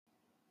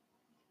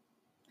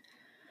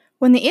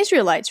When the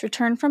Israelites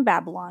returned from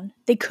Babylon,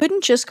 they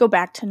couldn't just go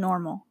back to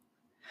normal.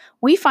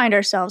 We find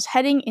ourselves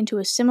heading into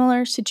a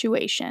similar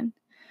situation.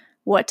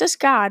 What does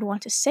God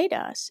want to say to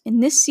us in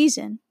this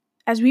season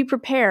as we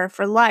prepare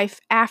for life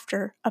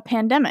after a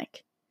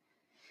pandemic?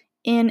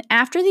 In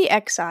After the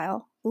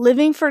Exile,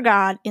 Living for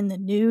God in the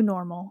New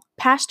Normal,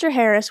 Pastor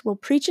Harris will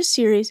preach a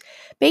series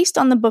based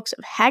on the books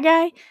of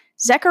Haggai,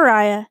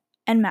 Zechariah,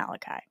 and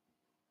Malachi.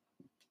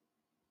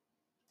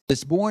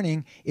 This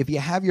morning, if you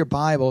have your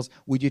Bibles,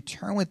 would you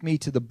turn with me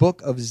to the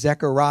book of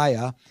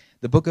Zechariah,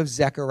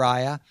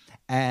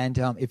 and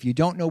if you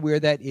don't know where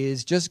that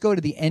is, just go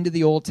to the end of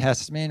the Old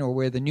Testament or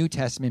where the New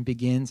Testament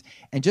begins,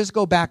 and just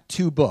go back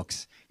 2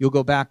 books. You'll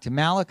go back to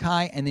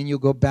Malachi, and then you'll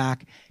go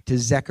back to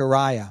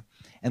Zechariah.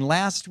 And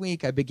last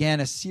week, I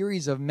began a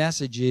series of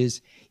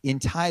messages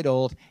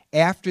entitled,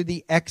 After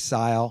the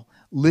Exile,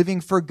 Living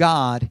for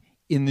God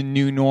in the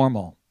New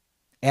Normal.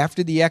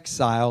 After the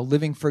Exile,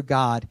 Living for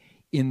God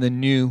in the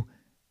New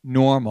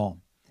Normal.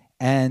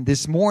 And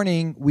this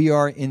morning we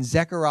are in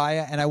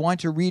Zechariah, and I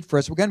want to read for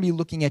us. We're going to be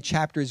looking at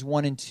chapters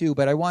 1 and 2,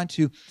 but I want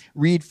to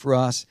read for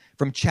us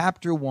from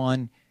chapter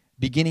 1,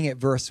 beginning at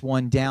verse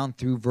 1 down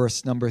through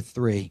verse number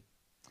 3.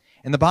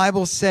 And the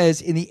Bible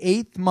says, in the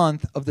 8th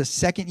month of the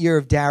 2nd year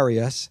of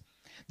Darius,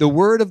 the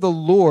word of the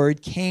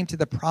Lord came to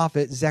the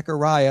prophet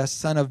Zechariah,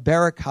 son of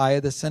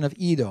Berechiah, the son of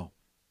Iddo.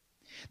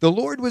 The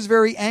Lord was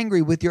very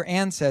angry with your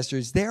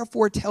ancestors.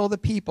 Therefore tell the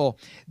people,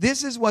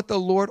 this is what the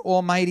Lord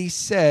Almighty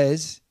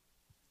says.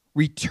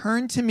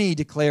 Return to me,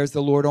 declares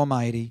the Lord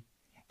Almighty,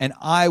 and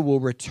I will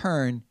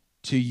return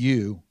to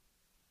you,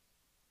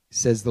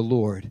 says the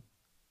Lord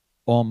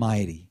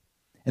Almighty.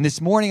 And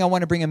this morning I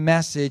want to bring a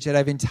message that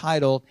I've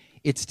entitled,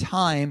 It's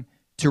Time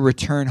to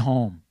Return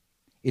Home.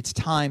 It's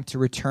time to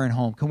return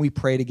home. Can we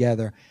pray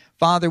together?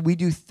 Father, we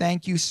do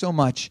thank you so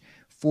much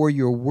for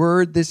your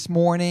word this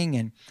morning.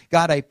 And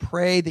God, I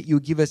pray that you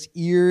give us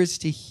ears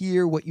to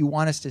hear what you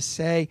want us to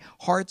say,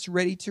 hearts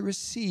ready to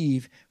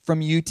receive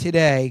from you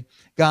today,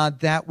 God,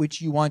 that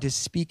which you want to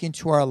speak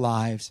into our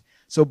lives.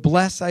 So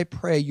bless, I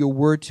pray, your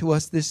word to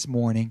us this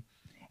morning.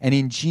 And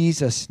in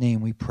Jesus'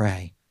 name we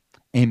pray.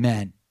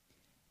 Amen.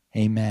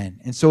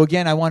 Amen. And so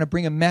again, I want to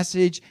bring a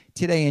message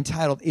today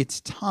entitled,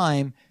 It's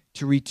Time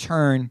to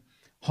Return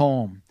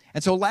Home.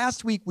 And so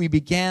last week we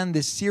began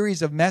this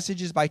series of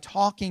messages by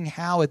talking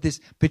how at this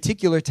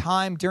particular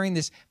time during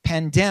this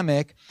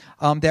pandemic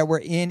that we're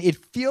in, it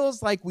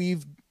feels like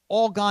we've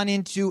all gone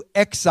into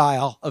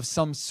exile of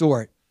some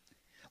sort.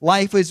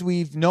 Life as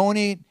we've known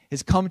it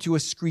has come to a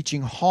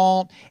screeching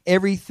halt.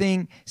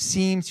 Everything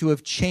seems to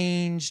have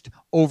changed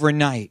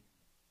overnight.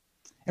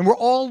 And we're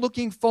all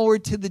looking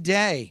forward to the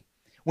day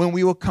when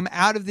we will come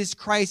out of this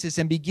crisis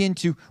and begin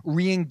to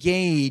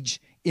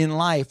re-engage in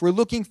life. We're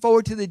looking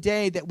forward to the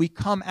day that we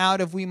come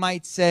out of, we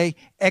might say,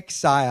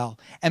 exile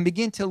and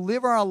begin to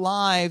live our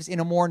lives in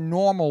a more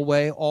normal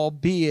way,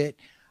 albeit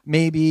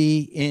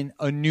maybe in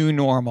a new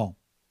normal.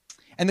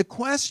 And the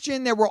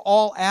question that we're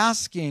all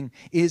asking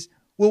is,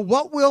 well,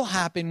 what will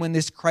happen when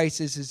this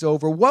crisis is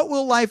over? What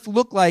will life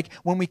look like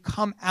when we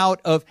come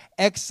out of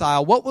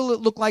exile? What will it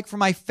look like for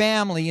my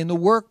family, in the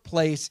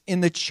workplace,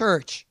 in the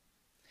church?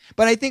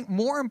 But I think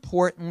more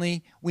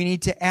importantly, we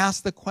need to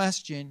ask the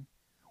question,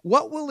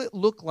 what will it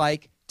look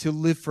like to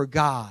live for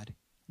God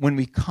when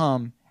we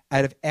come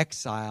out of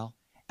exile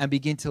and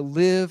begin to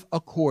live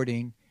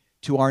according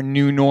to our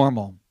new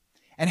normal?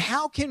 And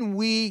how can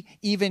we,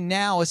 even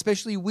now,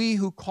 especially we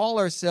who call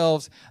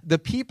ourselves the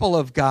people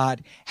of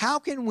God, how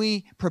can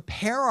we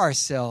prepare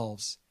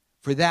ourselves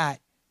for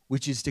that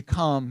which is to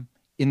come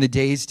in the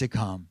days to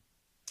come?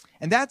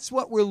 And that's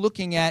what we're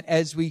looking at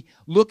as we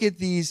look at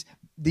these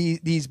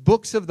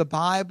books of the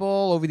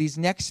Bible over these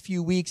next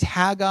few weeks,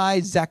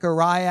 Haggai,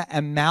 Zechariah,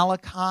 and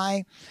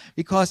Malachi,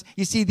 because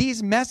you see,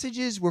 these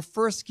messages were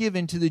first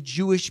given to the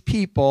Jewish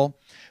people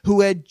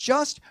who had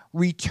just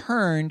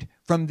returned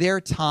from their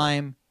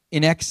time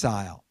in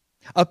exile,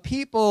 a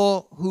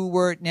people who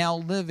were now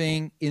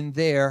living in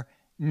their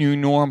new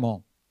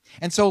normal.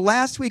 And so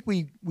last week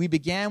we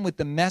began with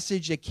the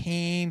message that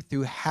came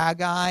through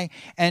Haggai,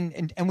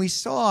 and we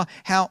saw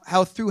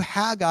how through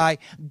Haggai,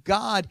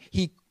 God,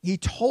 he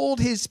told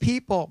his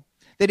people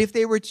that if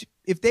they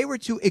were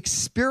to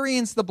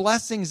experience the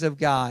blessings of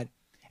God,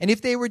 and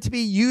if they were to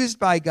be used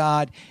by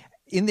God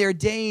in their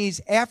days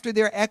after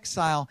their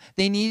exile,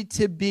 they needed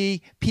to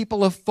be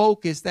people of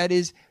focus, that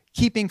is,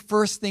 keeping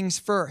first things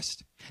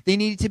first. They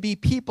needed to be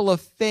people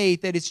of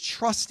faith, that is,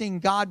 trusting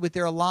God with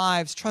their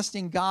lives,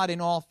 trusting God in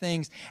all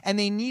things. And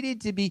they needed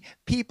to be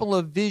people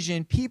of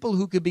vision, people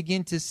who could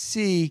begin to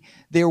see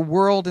their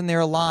world and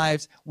their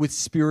lives with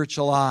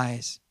spiritual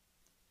eyes.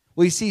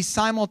 Well, you see,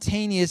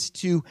 simultaneous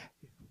to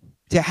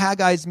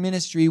Haggai's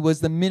ministry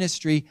was the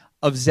ministry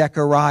of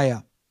Zechariah.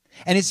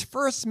 And his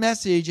first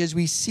message, as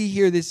we see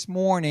here this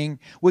morning,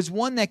 was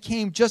one that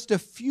came just a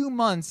few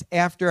months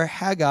after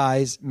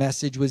Haggai's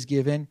message was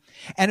given.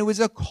 And it was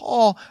a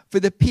call for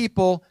the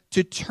people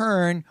to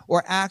turn,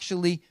 or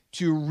actually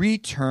to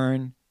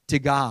return to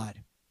God.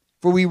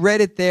 For we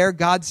read it there,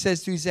 God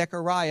says through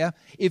Zechariah,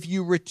 if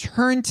you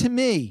return to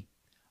me,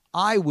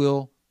 I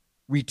will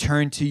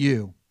return to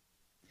you.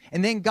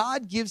 And then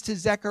God gives to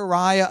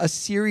Zechariah a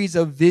series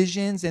of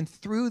visions, and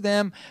through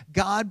them,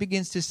 God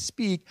begins to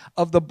speak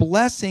of the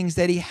blessings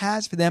that he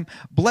has for them,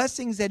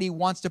 blessings that he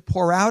wants to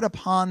pour out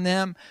upon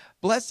them,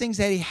 blessings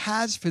that he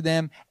has for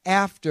them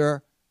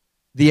after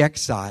the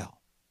exile.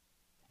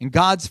 And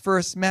God's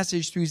first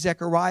message through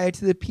Zechariah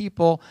to the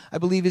people, I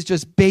believe, is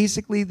just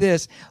basically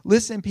this.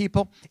 Listen,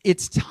 people,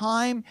 it's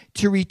time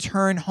to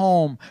return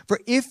home.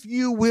 For if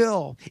you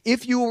will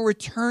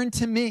return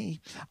to me,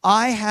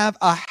 I have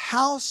a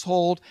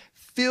household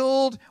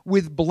filled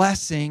with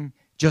blessing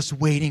just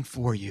waiting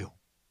for you.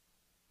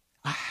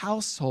 A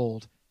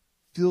household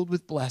filled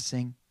with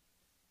blessing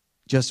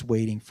just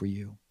waiting for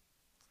you.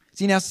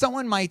 See, now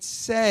someone might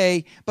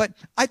say, but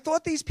I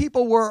thought these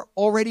people were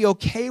already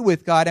okay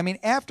with God. I mean,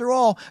 after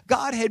all,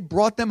 God had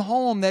brought them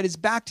home, that is,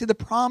 back to the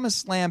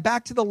promised land,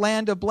 back to the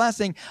land of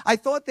blessing. I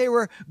thought they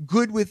were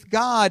good with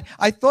God.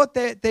 I thought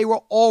that they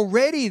were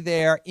already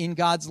there in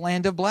God's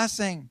land of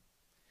blessing.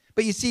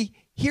 But you see,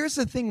 here's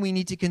the thing we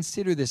need to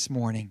consider this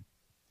morning.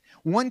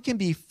 One can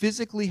be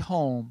physically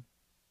home,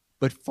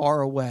 but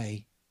far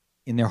away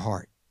in their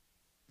heart.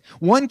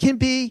 One can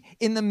be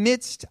in the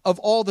midst of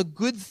all the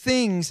good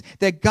things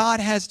that God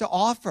has to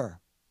offer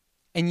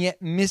and yet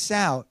miss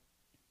out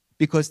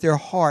because their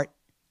heart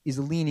is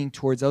leaning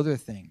towards other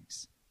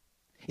things.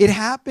 It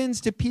happens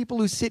to people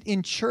who sit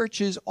in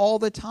churches all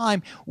the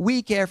time,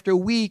 week after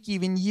week,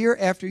 even year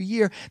after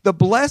year. The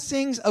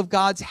blessings of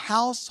God's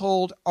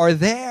household are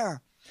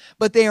there,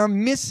 but they are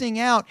missing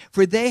out,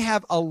 for they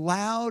have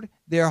allowed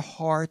their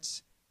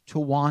hearts to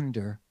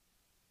wander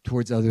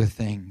towards other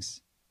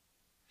things.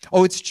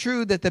 Oh, it's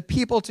true that the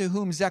people to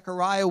whom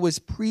Zechariah was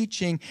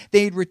preaching,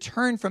 they had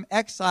returned from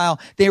exile.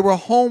 They were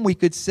home, we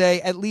could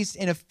say, at least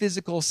in a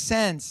physical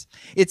sense.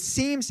 It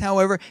seems,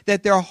 however,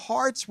 that their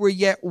hearts were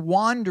yet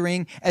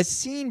wandering, as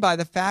seen by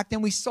the fact,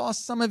 and we saw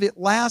some of it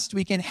last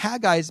week in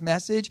Haggai's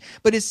message,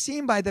 but as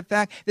seen by the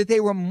fact that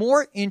they were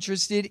more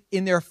interested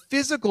in their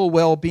physical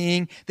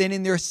well-being than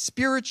in their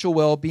spiritual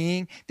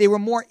well-being. They were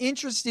more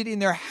interested in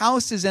their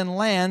houses and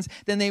lands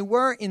than they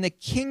were in the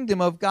kingdom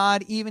of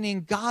God, even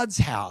in God's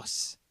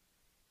house.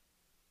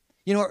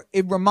 You know,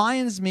 it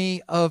reminds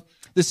me of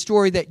the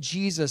story that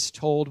Jesus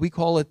told. We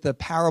call it the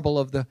parable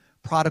of the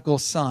prodigal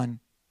son.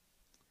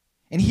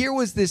 And here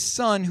was this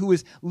son who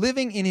was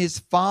living in his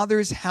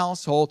father's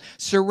household,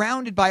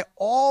 surrounded by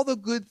all the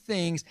good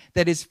things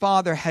that his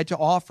father had to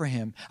offer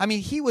him. I mean,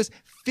 he was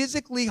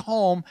physically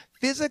home,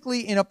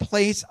 physically in a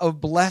place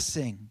of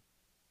blessing.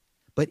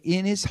 But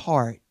in his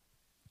heart,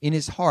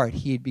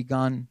 he had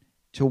begun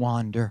to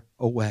wander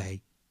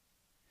away.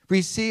 For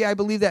you see, I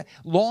believe that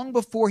long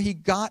before he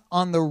got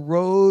on the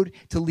road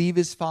to leave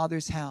his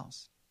father's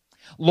house,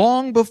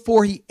 long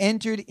before he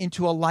entered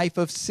into a life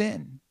of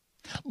sin,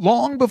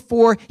 long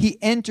before he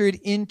entered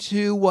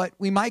into what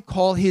we might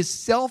call his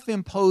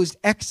self-imposed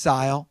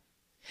exile,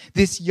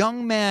 this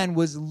young man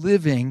was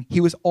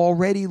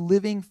already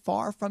living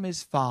far from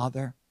his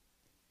father,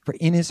 for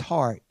in his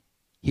heart,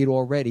 he had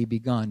already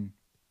begun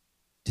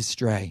to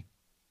stray.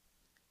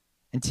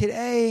 And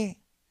today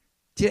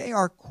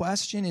our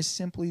question is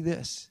simply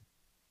this.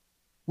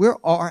 Where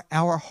are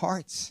our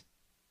hearts?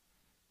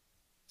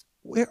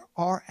 Where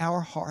are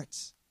our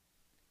hearts?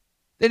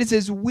 That is,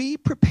 as we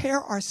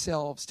prepare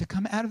ourselves to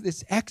come out of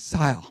this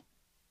exile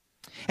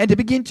and to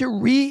begin to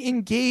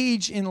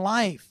re-engage in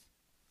life.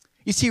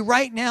 You see,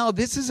 right now,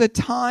 this is a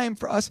time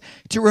for us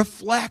to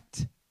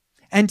reflect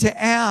and to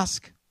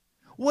ask,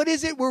 what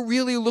is it we're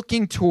really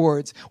looking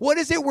towards? What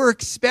is it we're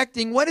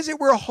expecting? What is it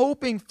we're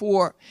hoping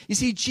for? You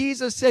see,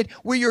 Jesus said,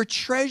 where your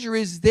treasure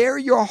is, there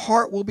your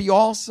heart will be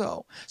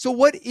also. So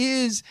what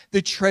is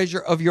the treasure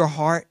of your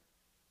heart?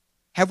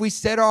 Have we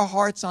set our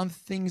hearts on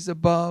things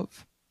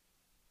above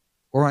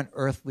or on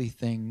earthly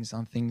things,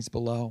 on things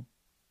below?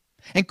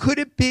 And could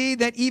it be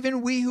that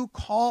even we who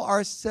call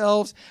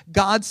ourselves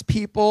God's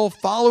people,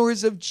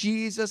 followers of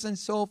Jesus and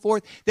so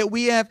forth, that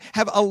we have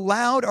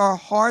allowed our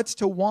hearts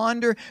to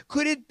wander?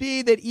 Could it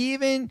be that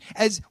even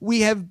as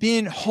we have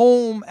been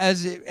home,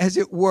 as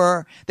it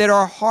were, that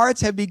our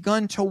hearts have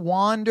begun to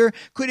wander?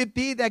 Could it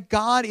be that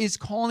God is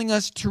calling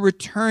us to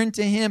return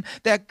to Him,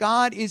 that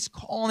God is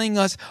calling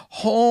us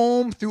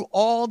home through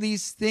all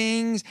these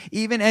things,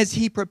 even as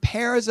He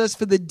prepares us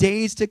for the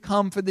days to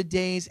come, for the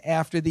days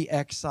after the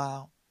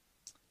exile?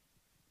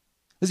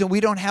 Listen,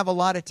 we don't have a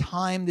lot of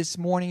time this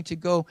morning to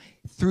go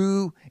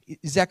through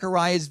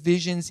Zechariah's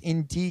visions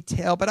in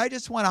detail, but I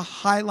just want to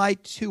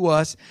highlight to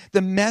us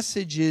the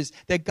messages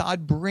that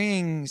God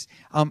brings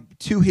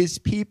to His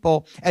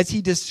people as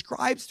He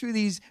describes through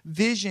these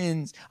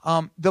visions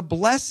the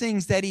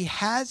blessings that He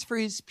has for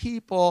His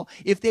people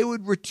if they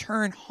would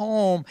return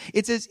home.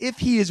 It's as if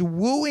He is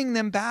wooing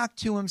them back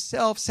to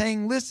Himself,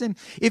 saying, listen,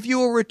 if you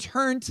will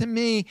return to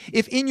me,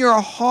 if in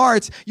your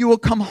hearts you will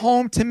come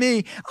home to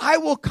me, I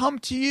will come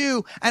to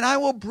you. And I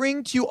will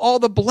bring to you all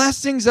the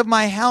blessings of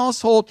my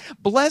household,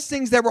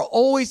 blessings that were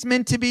always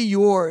meant to be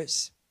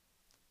yours.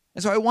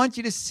 And so I want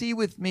you to see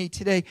with me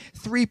today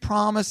 3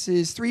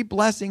 promises, 3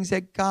 blessings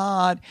that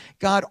God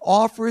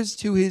offers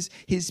to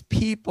his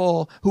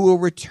people who will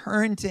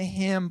return to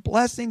him,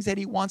 blessings that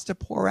he wants to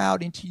pour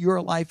out into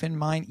your life and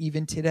mine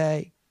even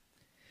today.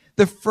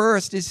 The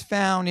first is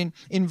found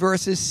in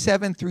verses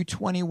 7 through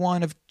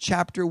 21 of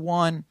chapter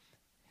 1,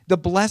 the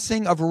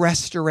blessing of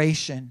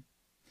restoration.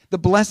 The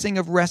blessing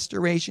of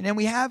restoration. And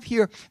we have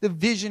here the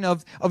vision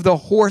of the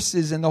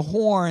horses and the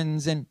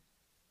horns, and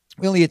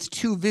really, it's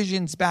 2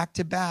 visions back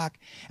to back.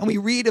 And we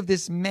read of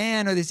this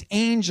man or this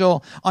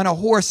angel on a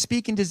horse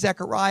speaking to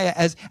Zechariah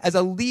as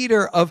a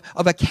leader of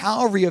a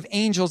cavalry of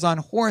angels on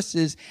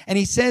horses. And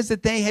he says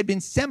that they had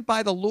been sent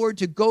by the Lord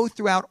to go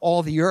throughout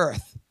all the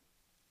earth.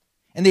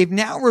 And they've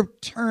now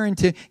returned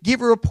to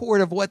give a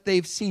report of what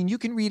they've seen. You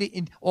can read it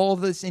in all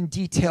of this in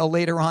detail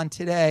later on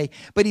today.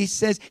 But he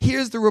says,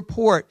 here's the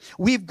report.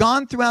 We've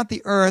gone throughout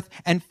the earth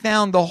and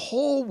found the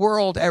whole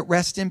world at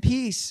rest and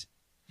peace.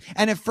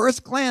 And at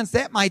first glance,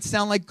 that might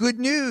sound like good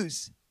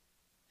news.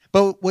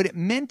 But what it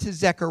meant to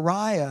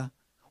Zechariah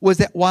was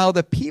that while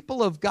the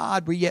people of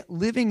God were yet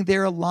living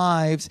their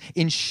lives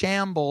in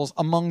shambles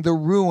among the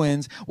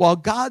ruins, while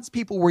God's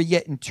people were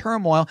yet in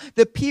turmoil,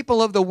 the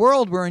people of the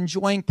world were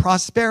enjoying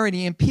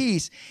prosperity and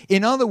peace.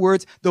 In other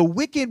words, the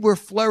wicked were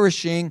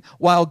flourishing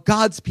while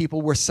God's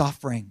people were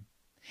suffering.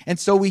 And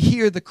so we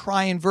hear the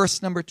cry in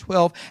verse number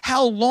 12,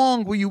 how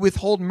long will you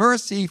withhold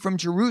mercy from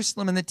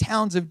Jerusalem and the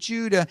towns of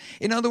Judah?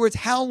 In other words,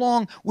 how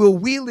long will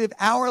we live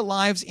our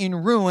lives in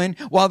ruin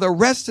while the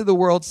rest of the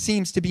world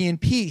seems to be in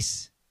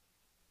peace?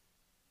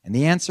 And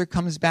the answer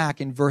comes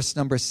back in verse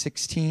number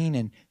 16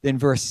 and then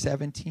verse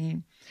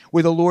 17,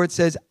 where the Lord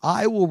says,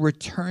 I will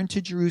return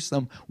to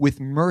Jerusalem with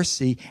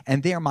mercy,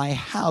 and there my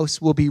house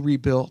will be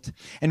rebuilt.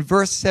 And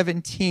verse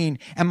 17,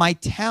 and my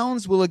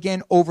towns will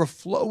again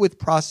overflow with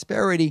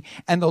prosperity,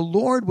 and the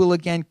Lord will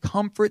again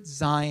comfort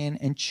Zion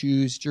and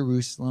choose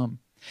Jerusalem.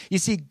 You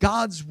see,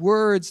 God's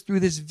words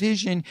through this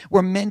vision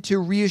were meant to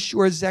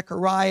reassure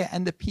Zechariah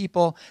and the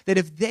people that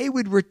if they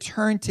would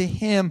return to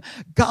him,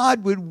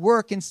 God would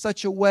work in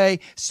such a way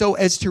so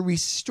as to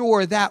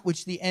restore that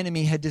which the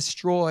enemy had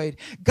destroyed.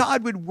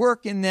 God would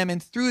work in them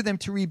and through them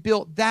to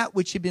rebuild that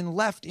which had been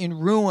left in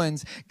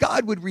ruins.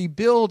 God would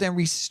rebuild and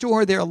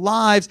restore their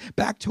lives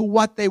back to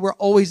what they were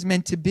always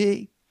meant to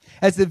be.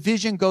 As the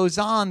vision goes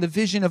on, the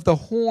vision of the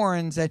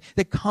horns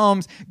that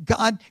comes,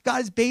 God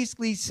is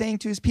basically saying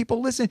to his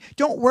people, listen,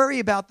 don't worry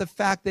about the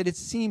fact that it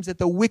seems that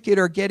the wicked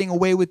are getting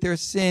away with their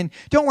sin.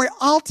 Don't worry,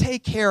 I'll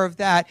take care of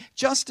that.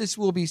 Justice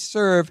will be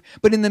served.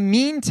 But in the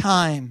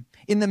meantime,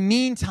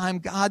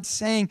 God's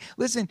saying,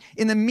 listen,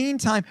 in the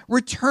meantime,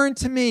 return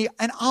to me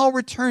and I'll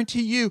return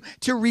to you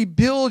to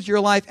rebuild your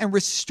life and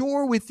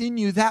restore within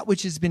you that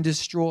which has been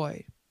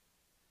destroyed.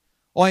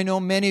 Oh, I know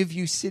many of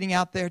you sitting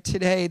out there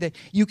today that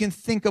you can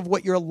think of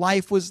what your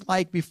life was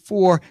like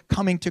before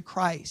coming to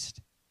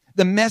Christ.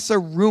 The mess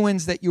of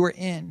ruins that you were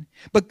in.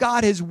 But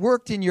God has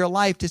worked in your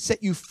life to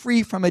set you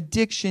free from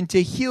addiction,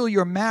 to heal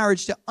your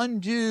marriage, to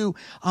undo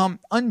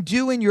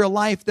in your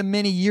life the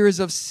many years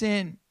of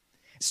sin.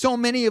 So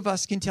many of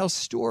us can tell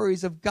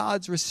stories of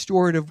God's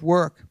restorative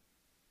work.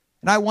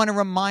 And I want to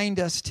remind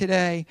us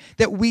today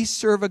that we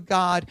serve a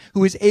God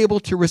who is able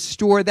to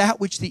restore that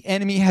which the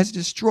enemy has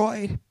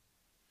destroyed.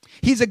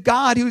 He's a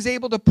God who's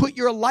able to put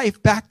your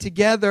life back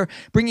together,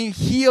 bringing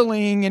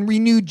healing and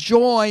renewed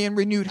joy and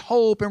renewed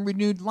hope and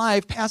renewed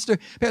life. Pastor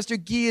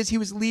Guy, as he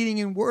was leading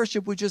in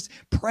worship, was just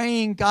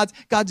praying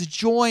God's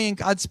joy and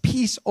God's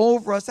peace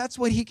over us. That's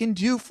what he can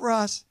do for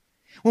us.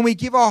 When we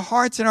give our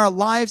hearts and our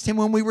lives to him,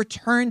 when we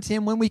return to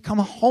him, when we come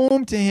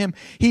home to him,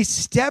 he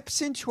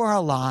steps into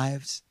our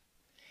lives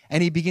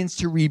and he begins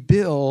to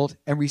rebuild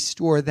and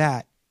restore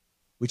that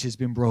which has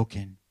been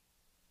broken.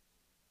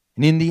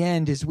 And in the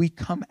end, as we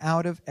come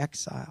out of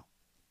exile,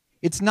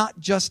 it's not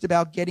just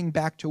about getting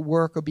back to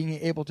work or being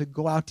able to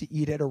go out to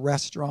eat at a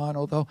restaurant,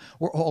 although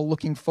we're all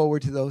looking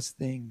forward to those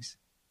things.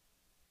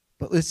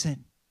 But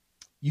listen,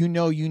 you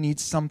know you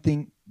need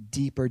something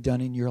deeper done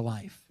in your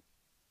life.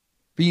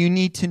 For you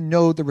need to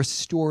know the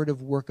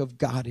restorative work of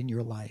God in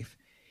your life.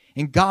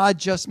 And God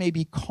just may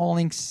be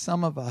calling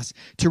some of us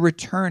to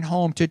return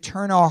home, to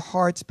turn our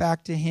hearts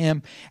back to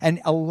him and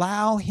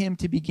allow him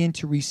to begin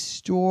to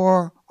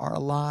restore our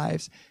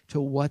lives to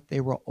what they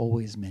were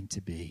always meant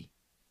to be.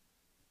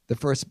 The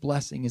first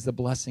blessing is the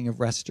blessing of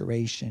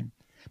restoration.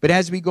 But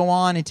as we go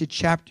on into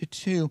chapter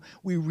 2,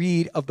 we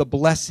read of the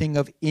blessing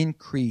of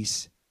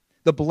increase.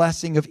 The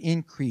blessing of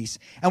increase.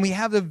 And we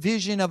have the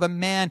vision of a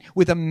man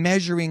with a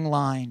measuring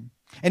line.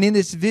 And in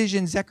this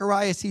vision,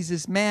 Zechariah sees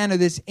this man or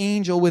this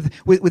angel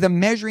with a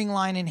measuring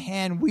line in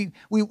hand. We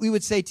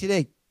would say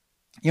today,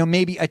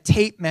 maybe a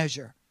tape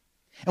measure.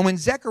 And when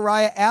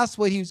Zechariah asks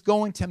what he was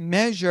going to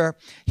measure,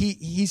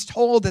 he's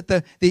told that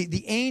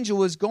the angel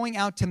was going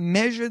out to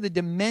measure the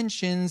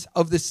dimensions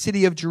of the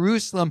city of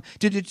Jerusalem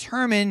to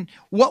determine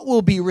what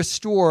will be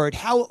restored,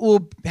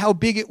 how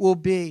big it will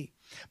be.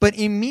 But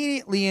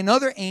immediately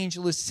another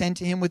angel is sent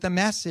to him with a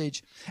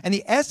message. And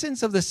the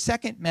essence of the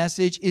second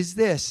message is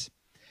this: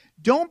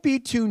 don't be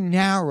too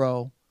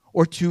narrow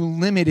or too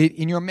limited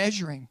in your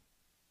measuring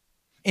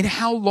in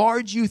how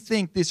large you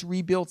think this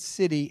rebuilt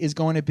city is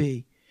going to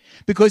be.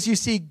 Because you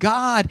see,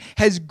 God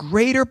has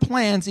greater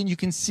plans than you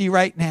can see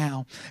right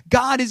now.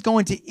 God is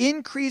going to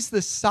increase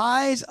the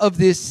size of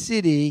this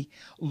city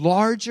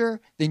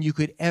larger than you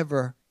could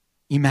ever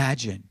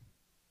imagine.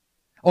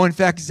 Oh, in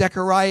fact,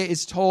 Zechariah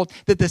is told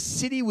that the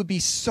city would be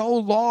so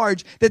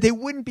large that they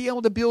wouldn't be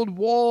able to build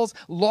walls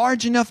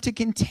large enough to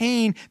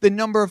contain the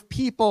number of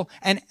people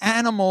and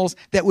animals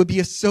that would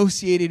be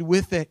associated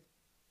with it.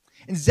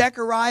 And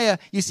Zechariah,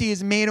 you see,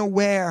 is made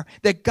aware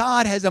that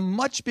God has a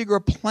much bigger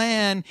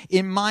plan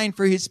in mind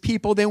for his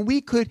people than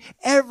we could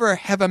ever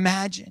have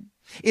imagined.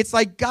 It's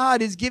like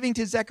God is giving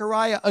to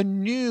Zechariah a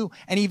new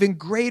and even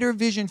greater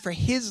vision for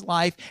his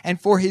life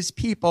and for his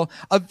people.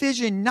 A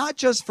vision not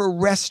just for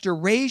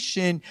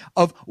restoration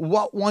of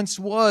what once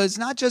was,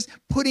 not just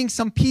putting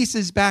some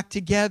pieces back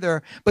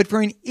together, but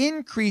for an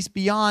increase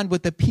beyond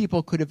what the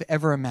people could have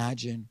ever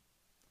imagined.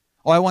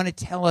 Oh, I want to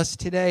tell us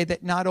today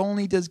that not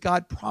only does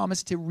God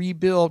promise to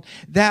rebuild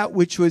that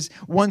which was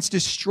once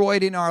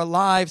destroyed in our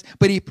lives,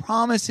 but he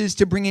promises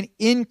to bring an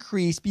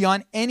increase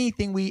beyond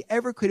anything we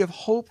ever could have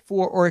hoped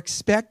for or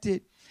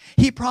expected.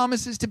 He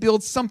promises to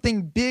build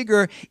something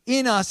bigger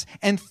in us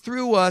and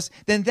through us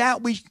than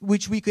that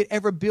which we could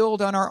ever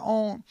build on our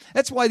own.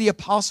 That's why the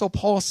Apostle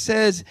Paul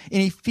says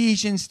in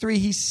Ephesians 3,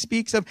 he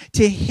speaks of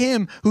to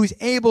him who's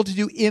able to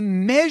do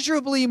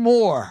immeasurably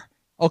more.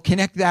 I'll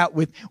connect that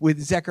with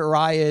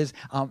Zechariah's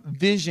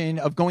vision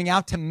of going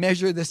out to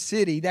measure the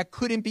city that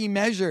couldn't be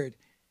measured.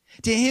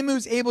 To him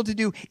who's able to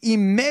do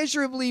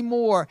immeasurably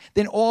more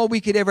than all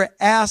we could ever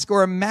ask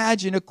or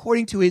imagine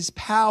according to his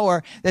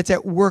power that's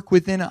at work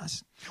within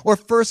us. Or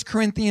 1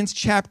 Corinthians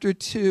chapter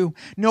 2,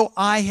 no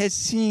eye has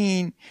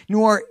seen,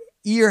 nor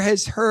ear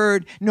has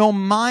heard, no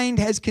mind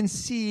has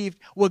conceived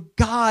what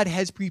God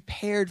has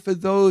prepared for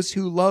those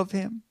who love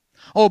him.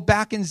 Oh,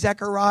 back in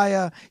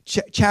Zechariah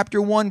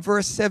chapter 1,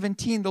 verse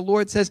 17, the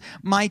Lord says,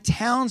 my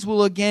towns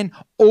will again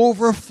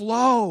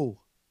overflow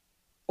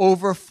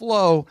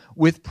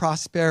with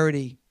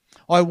prosperity.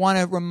 Oh, I want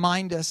to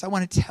remind us, I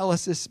want to tell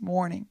us this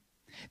morning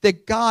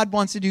that God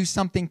wants to do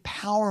something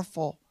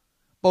powerful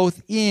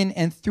both in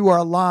and through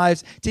our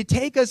lives to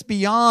take us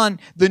beyond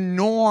the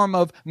norm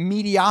of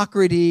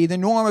mediocrity, the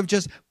norm of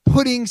just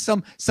putting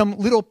some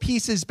little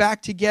pieces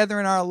back together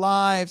in our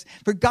lives.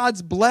 For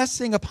God's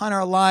blessing upon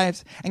our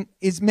lives and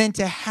is meant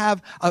to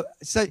have a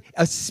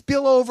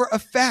spillover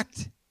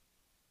effect.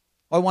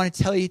 I want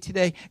to tell you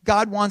today,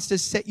 God wants to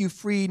set you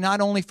free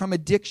not only from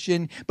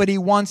addiction, but he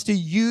wants to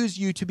use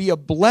you to be a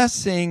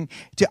blessing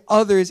to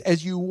others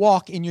as you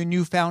walk in your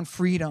newfound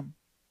freedom.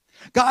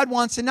 God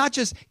wants to not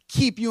just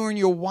keep you and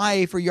your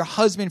wife or your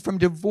husband from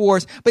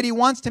divorce, but he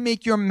wants to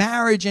make your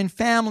marriage and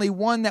family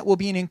one that will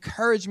be an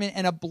encouragement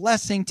and a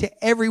blessing to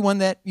everyone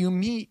that you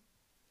meet.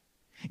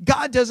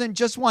 God doesn't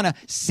just want to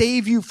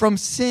save you from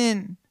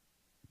sin,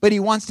 but he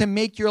wants to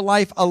make your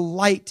life a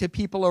light to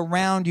people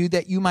around you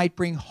that you might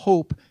bring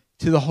hope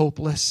to the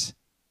hopeless.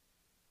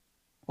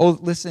 Oh,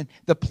 listen,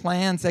 the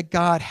plans that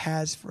God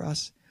has for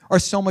us are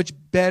so much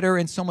better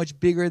and so much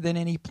bigger than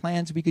any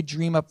plans we could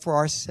dream up for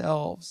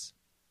ourselves.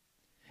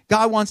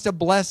 God wants to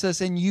bless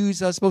us and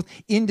use us both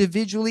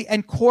individually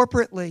and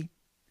corporately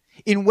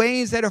in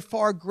ways that are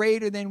far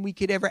greater than we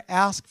could ever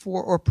ask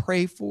for or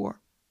pray for.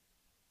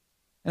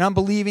 And I'm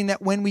believing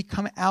that when we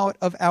come out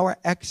of our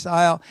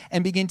exile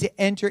and begin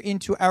to enter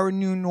into our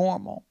new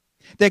normal,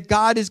 that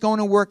God is going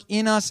to work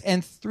in us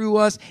and through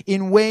us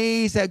in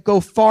ways that go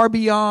far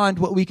beyond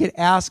what we could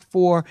ask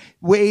for,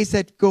 ways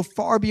that go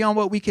far beyond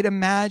what we could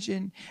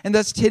imagine. And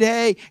thus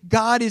today,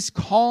 God is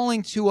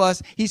calling to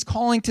us. He's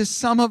calling to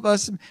some of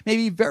us,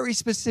 maybe very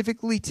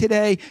specifically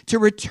today, to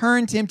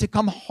return to him, to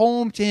come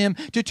home to him,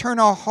 to turn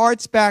our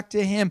hearts back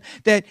to him,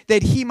 that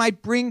he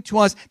might bring to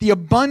us the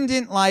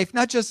abundant life,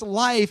 not just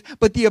life,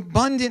 but the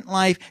abundant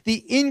life,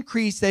 the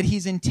increase that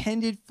he's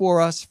intended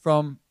for us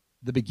from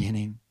the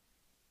beginning.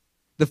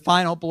 The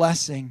final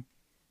blessing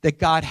that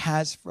God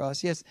has for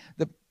us. Yes,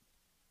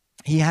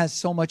 he has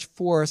so much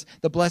for us.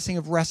 The blessing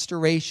of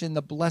restoration,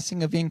 the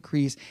blessing of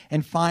increase.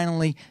 And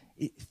finally,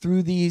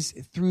 through these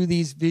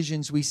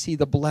visions, we see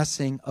the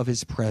blessing of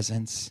his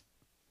presence.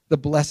 The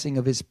blessing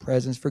of his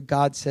presence. For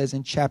God says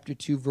in chapter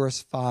 2,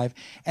 verse 5,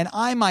 and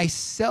I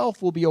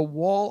myself will be a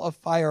wall of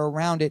fire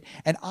around it,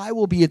 and I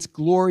will be its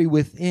glory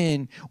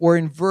within. Or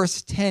in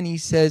verse 10, he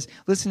says,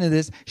 listen to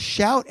this,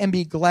 shout and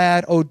be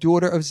glad, O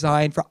daughter of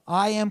Zion, for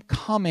I am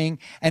coming,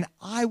 and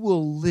I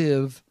will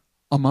live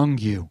among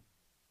you.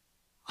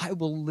 I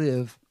will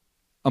live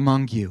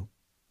among you.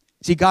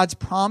 See, God's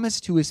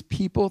promise to his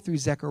people through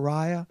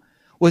Zechariah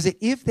was that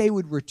if they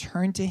would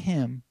return to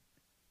him,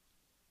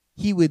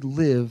 he would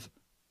live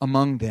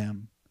among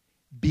them,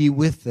 be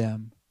with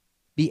them,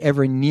 be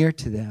ever near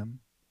to them.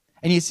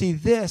 And you see,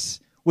 this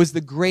was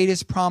the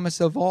greatest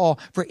promise of all.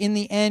 For in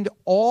the end,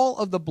 all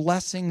of the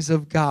blessings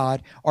of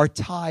God are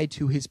tied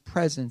to his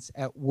presence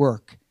at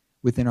work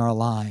within our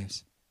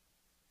lives.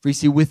 For you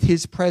see, with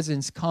his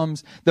presence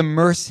comes the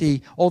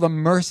mercy, all the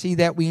mercy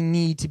that we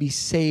need to be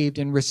saved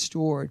and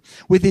restored.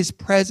 With his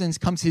presence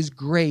comes his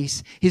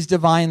grace, his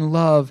divine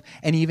love,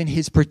 and even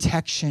his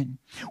protection.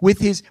 With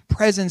his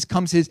presence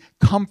comes his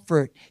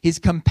comfort, his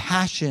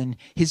compassion,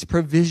 his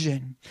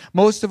provision.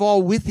 Most of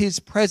all, with his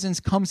presence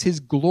comes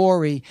his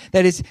glory.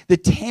 That is the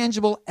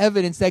tangible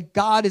evidence that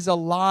God is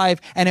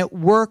alive and at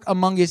work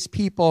among his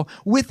people.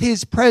 With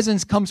his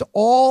presence comes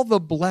all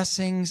the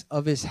blessings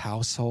of his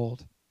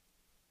household.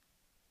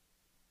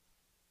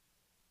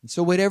 And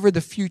so whatever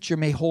the future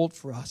may hold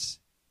for us,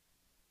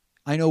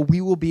 I know we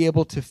will be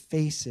able to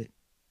face it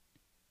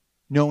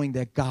knowing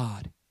that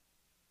God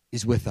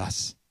is with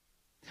us.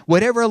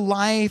 Whatever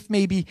life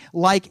may be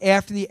like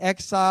after the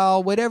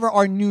exile, whatever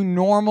our new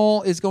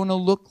normal is going to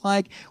look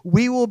like,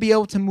 we will be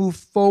able to move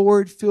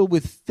forward filled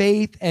with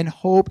faith and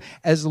hope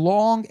as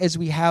long as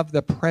we have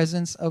the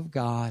presence of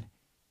God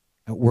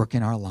at work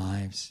in our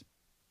lives.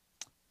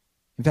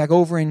 In fact,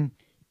 over in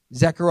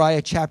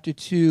Zechariah chapter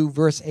 2,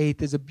 verse 8,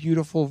 there's a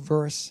beautiful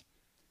verse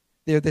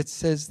there that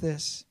says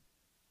this,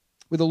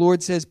 where the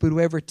Lord says, "But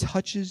whoever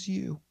touches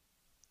you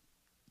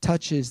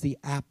touches the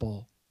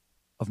apple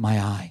of my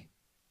eye."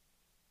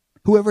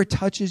 Whoever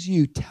touches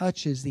you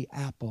touches the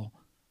apple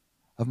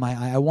of my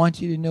eye. I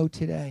want you to know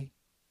today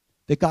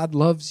that God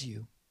loves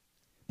you,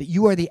 that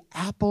you are the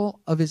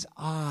apple of his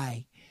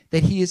eye,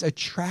 that he is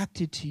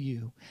attracted to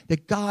you,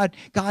 that God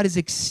is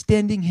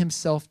extending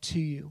himself to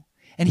you.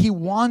 And he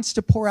wants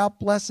to pour out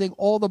blessing,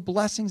 all the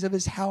blessings of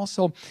his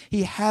household.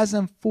 He has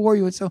them for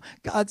you. And so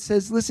God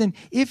says, listen,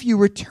 if you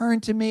return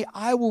to me,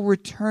 I will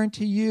return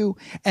to you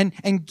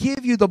and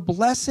give you the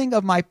blessing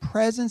of my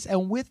presence.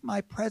 And with my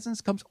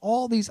presence comes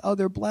all these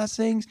other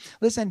blessings.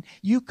 Listen,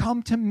 you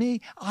come to me,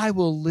 I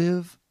will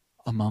live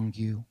among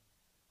you.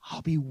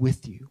 I'll be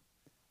with you.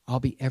 I'll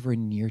be ever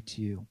near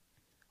to you.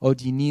 Oh,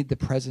 do you need the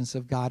presence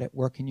of God at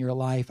work in your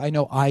life? I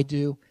know I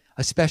do.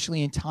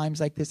 Especially in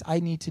times like this, I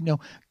need to know,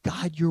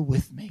 God, you're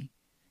with me.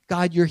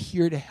 God, you're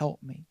here to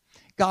help me.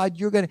 God,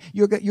 you're going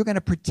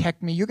to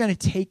protect me. You're going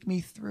to take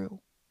me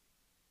through.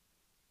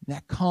 And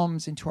that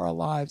comes into our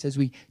lives as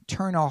we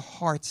turn our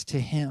hearts to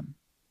him,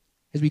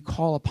 as we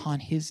call upon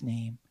his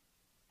name,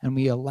 and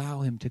we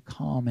allow him to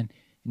come and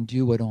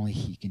do what only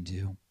he can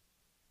do.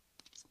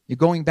 You're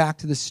going back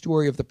to the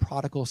story of the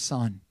prodigal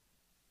son.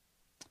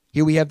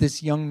 Here we have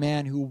this young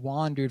man who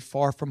wandered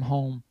far from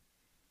home,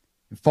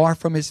 far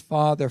from his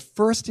father,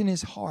 first in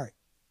his heart,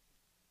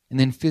 and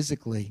then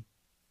physically.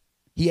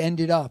 He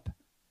ended up,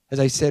 as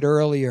I said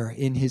earlier,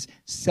 in his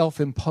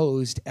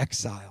self-imposed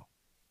exile.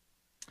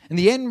 And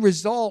the end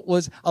result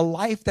was a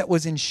life that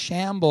was in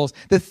shambles.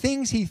 The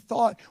things he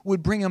thought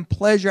would bring him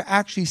pleasure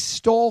actually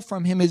stole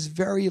from him his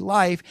very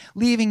life,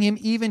 leaving him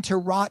even to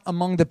rot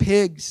among the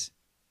pigs.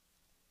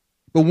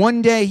 But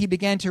one day he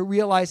began to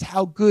realize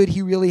how good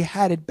he really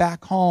had it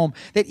back home,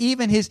 that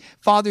even his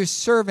father's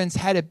servants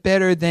had it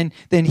better than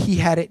he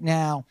had it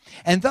now.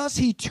 And thus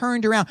he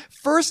turned around.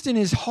 First in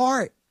his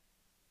heart,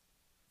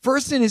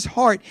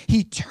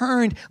 he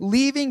turned,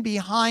 leaving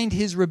behind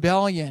his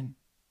rebellion,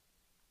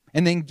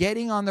 and then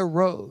getting on the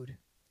road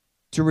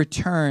to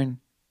return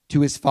to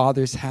his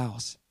father's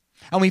house.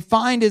 And we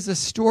find as the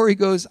story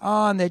goes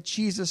on that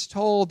Jesus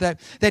told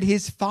that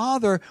his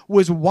father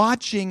was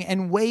watching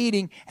and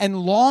waiting and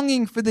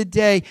longing for the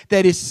day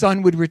that his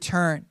son would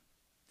return.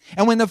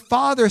 And when the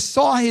father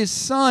saw his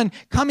son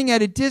coming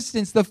at a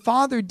distance, the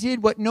father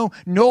did what no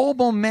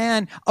noble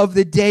man of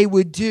the day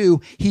would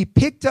do. He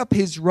picked up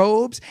his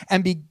robes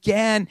and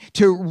began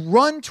to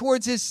run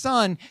towards his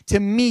son to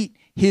meet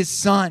his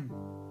son.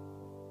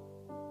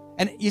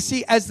 And you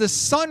see, as the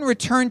son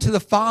returned to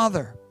the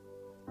father,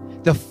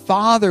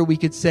 we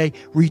could say,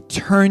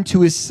 returned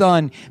to his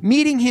son,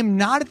 meeting him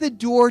not at the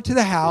door to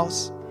the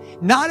house,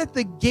 not at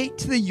the gate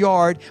to the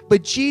yard,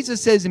 but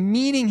Jesus says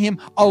meeting him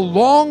a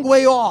long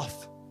way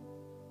off,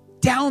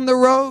 down the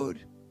road.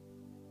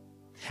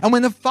 And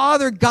when the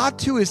father got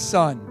to his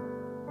son,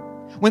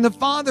 when the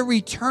father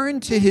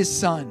returned to his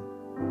son,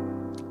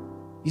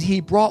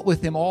 he brought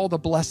with him all the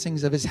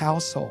blessings of his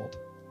household.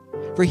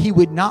 For he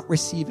would not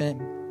receive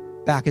him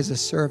back as a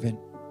servant,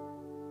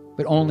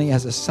 but only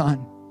as a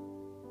son.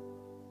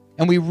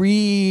 And we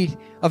read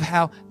of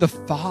how the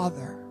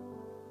father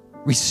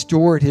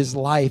restored his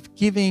life,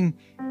 giving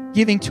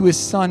to his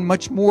son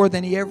much more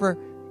than he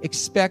ever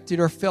expected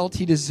or felt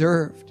he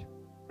deserved.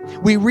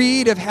 We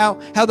read of how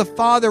the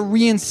father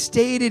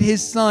reinstated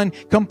his son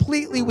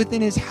completely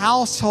within his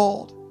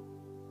household,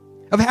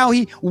 of how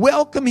he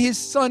welcomed his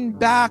son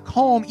back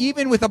home,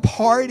 even with a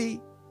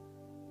party.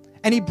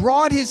 And he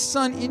brought his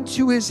son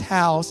into his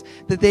house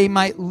that they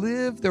might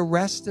live the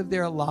rest of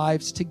their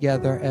lives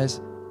together as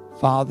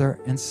father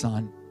and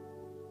son.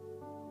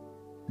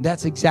 And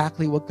that's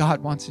exactly what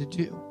God wants to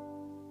do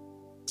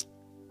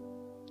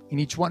in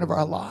each one of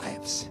our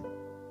lives.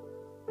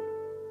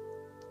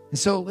 And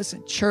so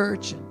listen,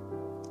 church, and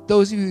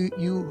those of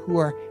you who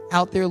are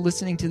out there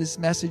listening to this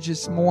message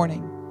this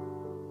morning,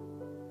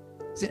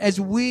 as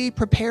we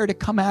prepare to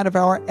come out of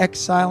our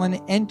exile and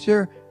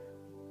enter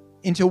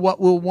into what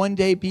will one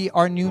day be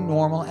our new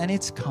normal, and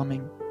it's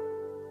coming.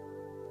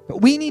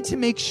 But we need to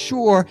make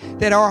sure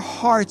that our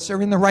hearts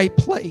are in the right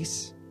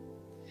place,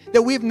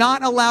 that we have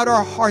not allowed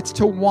our hearts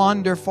to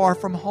wander far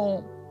from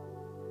home.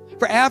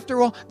 For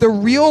after all, the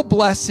real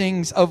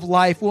blessings of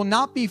life will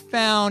not be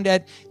found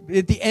at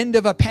the end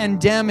of a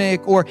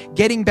pandemic or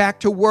getting back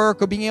to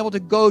work or being able to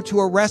go to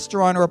a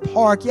restaurant or a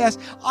park. Yes,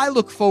 I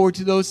look forward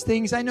to those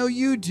things. I know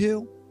you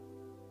do.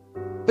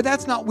 But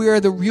that's not where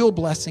the real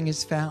blessing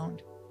is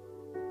found.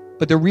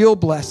 But the real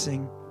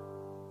blessing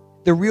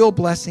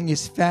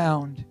is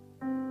found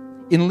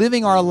in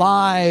living our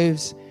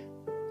lives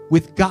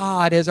with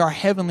God as our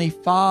Heavenly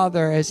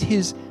Father, as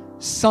His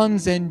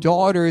sons and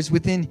daughters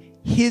within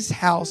His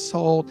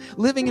household,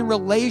 living in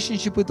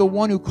relationship with the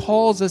one who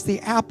calls us the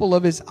apple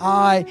of His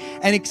eye,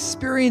 and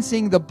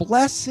experiencing the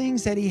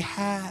blessings that He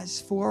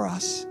has for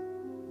us.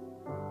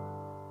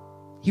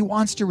 He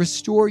wants to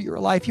restore your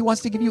life. He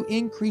wants to give you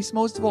increase.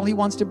 Most of all, He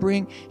wants to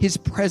bring His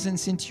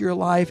presence into your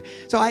life.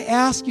 So I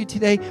ask you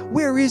today,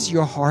 where is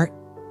your heart?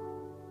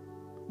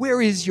 Where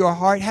is your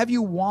heart? Have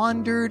you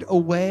wandered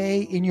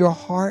away in your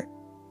heart?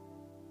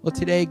 Well,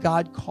 today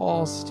God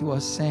calls to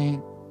us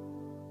saying,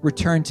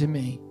 return to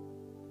me,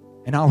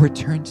 and I'll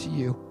return to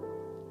you.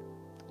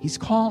 He's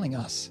calling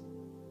us.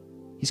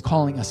 He's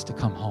calling us to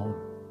come home.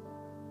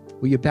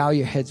 Will you bow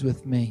your heads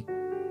with me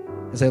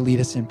as I lead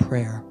us in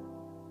prayer?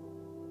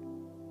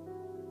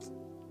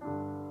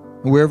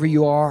 And wherever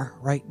you are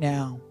right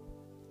now,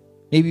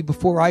 maybe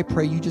before I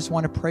pray, you just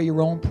want to pray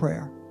your own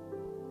prayer.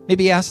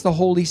 Maybe ask the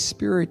Holy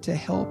Spirit to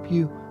help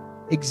you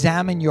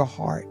examine your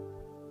heart.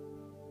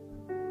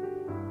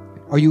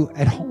 Are you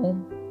at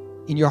home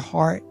in your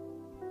heart,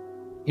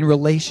 in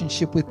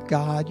relationship with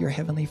God, your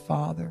Heavenly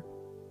Father,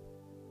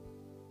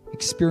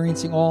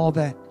 experiencing all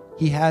that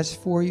He has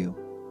for you?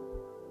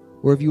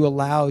 Or have you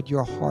allowed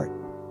your heart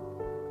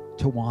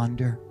to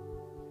wander?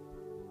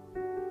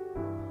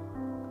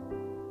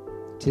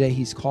 Today,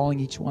 He's calling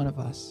each one of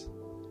us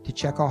to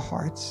check our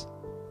hearts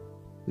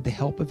with the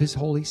help of His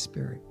Holy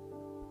Spirit.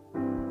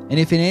 And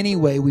if in any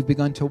way we've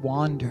begun to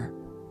wander,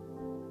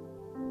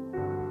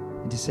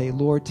 and to say,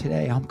 Lord,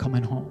 today I'm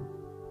coming home.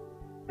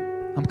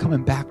 I'm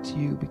coming back to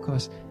you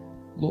because,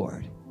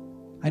 Lord,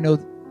 I know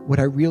what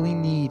I really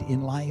need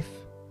in life,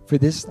 for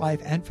this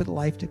life and for the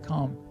life to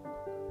come,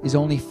 is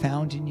only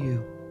found in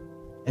you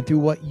and through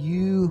what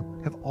you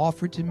have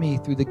offered to me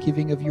through the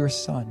giving of your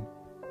Son,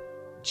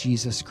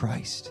 Jesus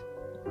Christ.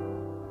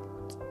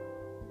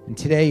 And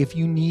today, if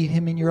you need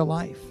Him in your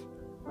life,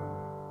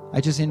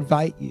 I just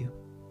invite you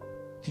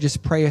to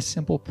just pray a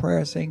simple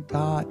prayer saying,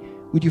 God,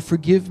 would you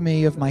forgive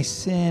me of my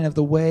sin, of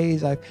the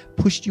ways I've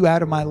pushed you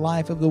out of my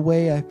life, of the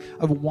way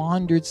I've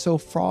wandered so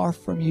far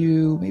from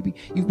you. Maybe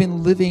you've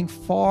been living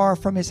far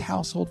from His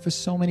household for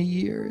so many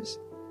years.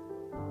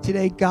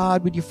 Today,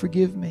 God, would you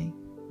forgive me?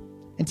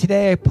 And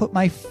today I put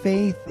my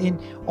faith in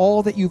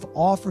all that you've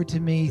offered to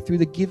me through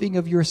the giving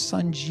of your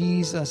Son,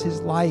 Jesus,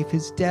 His life,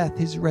 His death,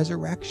 His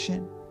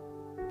resurrection.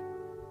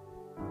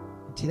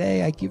 And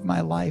today I give my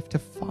life to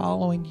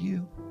following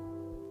you,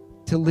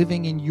 to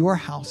living in your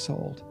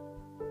household,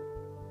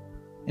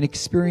 and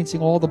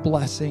experiencing all the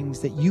blessings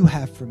that you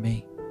have for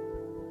me.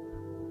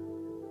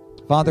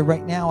 Father,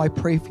 right now I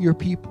pray for your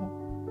people.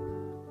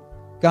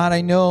 God,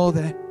 I know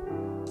that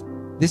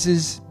this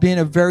has been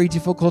a very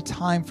difficult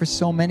time for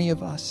so many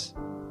of us.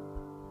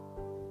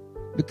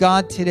 But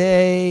God,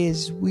 today,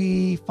 as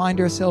we find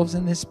ourselves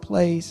in this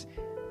place,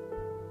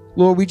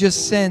 Lord, we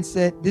just sense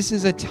that this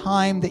is a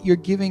time that you're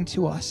giving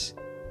to us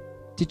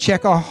to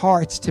check our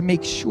hearts, to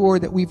make sure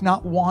that we've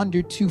not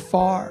wandered too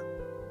far.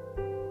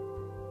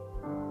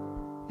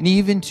 And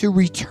even to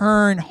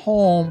return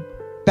home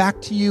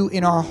back to you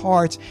in our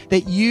hearts,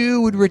 that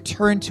you would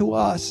return to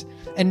us.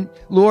 And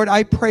Lord,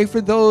 I pray for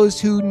those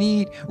who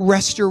need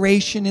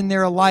restoration in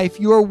their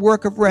life, your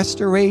work of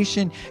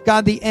restoration.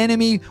 God, the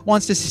enemy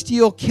wants to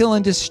steal, kill,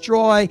 and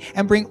destroy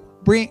and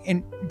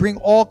bring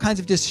all kinds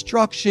of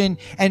destruction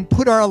and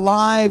put our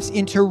lives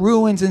into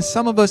ruins. And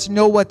some of us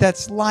know what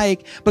that's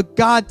like. But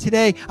God,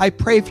 today, I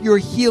pray for your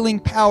healing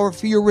power,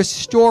 for your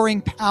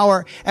restoring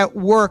power at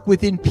work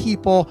within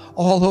people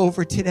all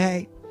over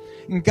today.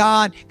 And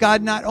God,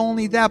 not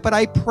only that, but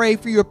I pray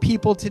for your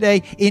people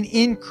today an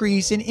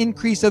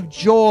increase of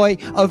joy,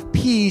 of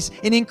peace,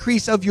 an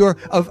increase of your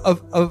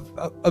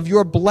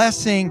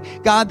blessing,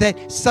 God,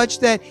 that such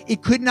that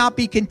it could not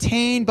be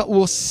contained, but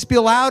will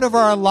spill out of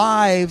our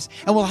lives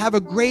and will have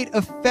a great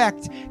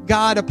effect,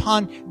 God,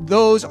 upon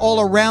those all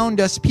around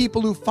us,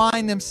 people who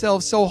find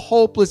themselves so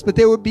hopeless. But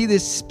there would be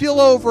this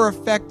spillover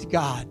effect,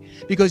 God,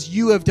 because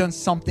you have done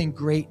something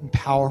great and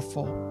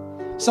powerful,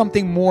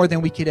 something more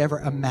than we could ever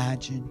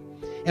imagine.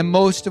 And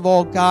most of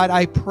all, God,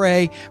 I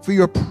pray for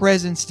your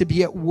presence to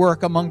be at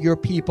work among your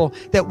people,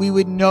 that we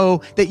would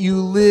know that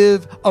you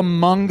live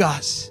among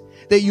us,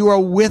 that you are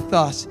with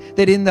us,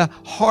 that in the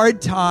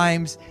hard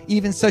times,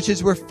 even such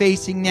as we're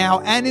facing now,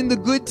 and in the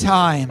good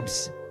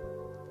times,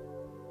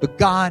 but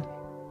God,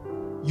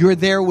 you're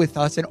there with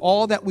us, and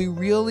all that we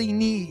really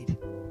need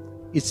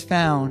is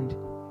found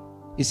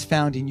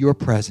in your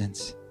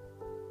presence.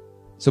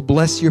 So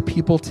bless your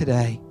people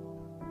today.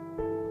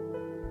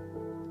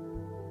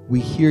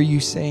 We hear you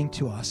saying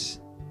to us,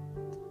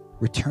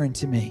 return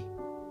to me,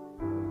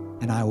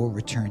 and I will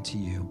return to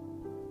you.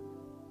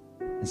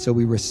 And so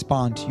we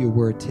respond to your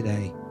word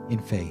today in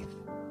faith.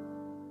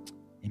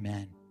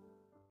 Amen.